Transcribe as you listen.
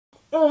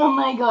Oh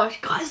my gosh,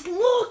 guys,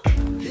 look!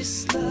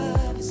 This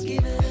love is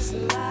giving us a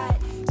light,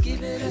 it's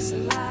giving us a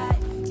light,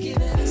 it's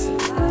giving us a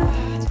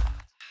light.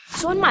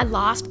 So in my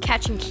last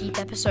catch and keep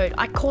episode,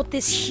 I caught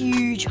this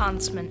huge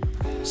huntsman.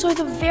 So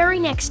the very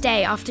next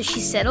day after she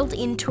settled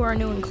into her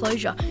new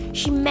enclosure,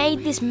 she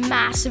made this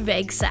massive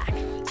egg sac.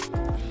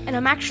 And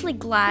I'm actually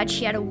glad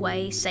she had a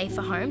way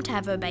safer home to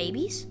have her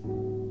babies.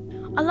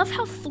 I love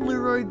how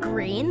fluoro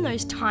green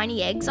those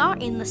tiny eggs are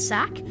in the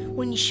sac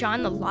when you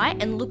shine the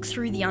light and look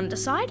through the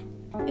underside.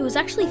 It was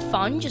actually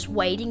fun just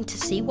waiting to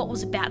see what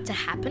was about to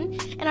happen,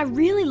 and I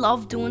really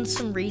loved doing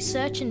some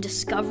research and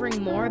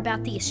discovering more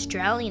about the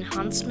Australian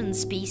Huntsman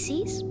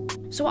species.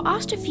 So I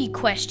asked a few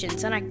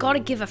questions, and I gotta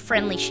give a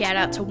friendly shout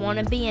out to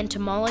wannabe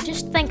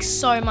entomologist. Thanks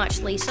so much,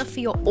 Lisa, for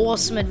your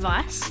awesome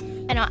advice,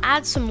 and I'll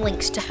add some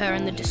links to her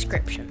in the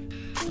description.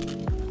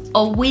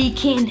 A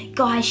week in,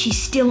 guys, she's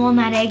still on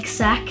that egg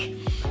sac.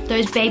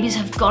 Those babies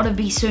have gotta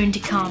be soon to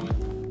come.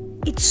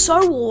 It's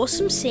so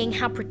awesome seeing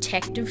how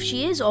protective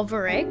she is of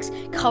her eggs,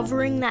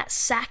 covering that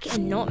sac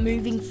and not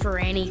moving for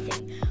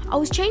anything. I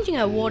was changing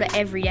her water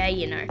every day,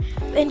 you know,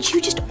 and she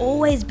would just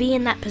always be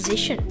in that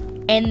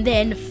position. And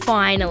then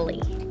finally,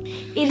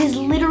 it is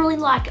literally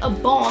like a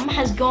bomb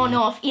has gone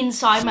off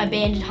inside my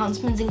banded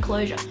huntsman's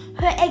enclosure.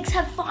 Her eggs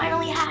have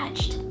finally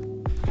hatched.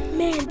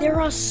 Man,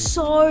 there are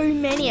so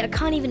many, I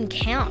can't even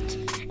count.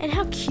 And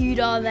how cute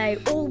are they?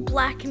 All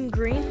black and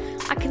green.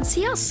 I can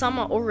see how some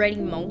are already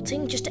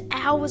molting just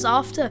hours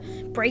after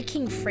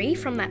breaking free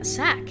from that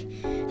sac.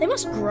 They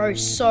must grow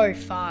so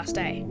fast,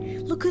 eh?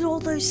 Look at all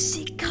those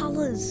sick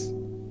colours.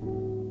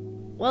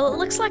 Well, it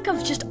looks like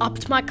I've just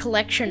upped my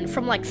collection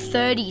from like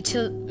 30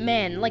 to,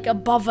 man, like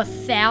above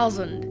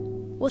 1,000.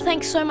 Well,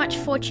 thanks so much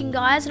for watching,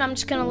 guys, and I'm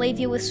just going to leave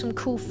you with some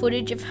cool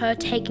footage of her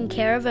taking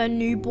care of her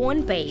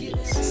newborn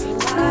babies.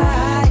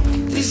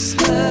 This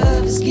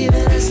love is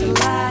giving us a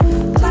light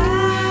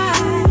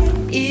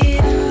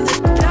in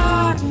the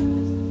dark.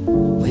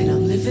 When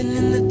I'm living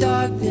in the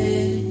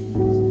darkness,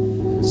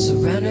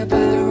 surrounded by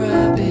the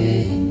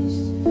rubbish,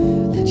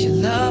 let your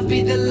love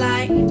be the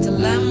light to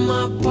light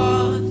my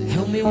path.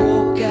 Help me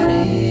walk out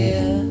of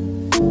here.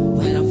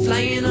 When I'm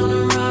flying on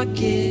a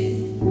rocket,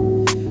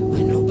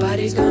 when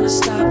nobody's gonna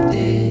stop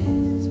this,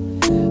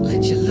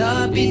 let your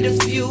love be the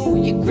fuel,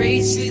 your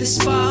grace be the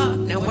spark.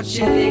 Now watch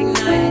it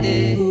ignite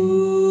it.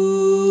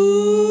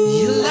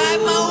 You light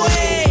my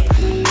way.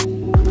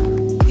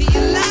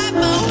 You light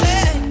my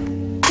way.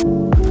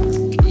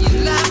 You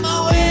light my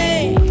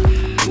way.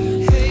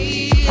 Hey,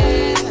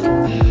 yeah.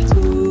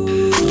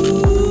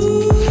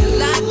 You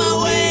light my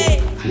way.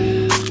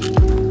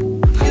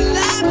 You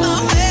light my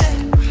way.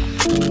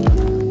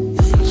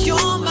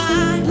 You're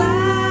my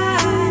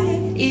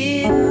light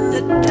in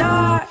the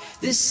dark.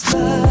 This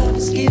love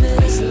is giving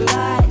us a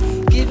light,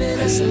 giving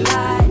us a light.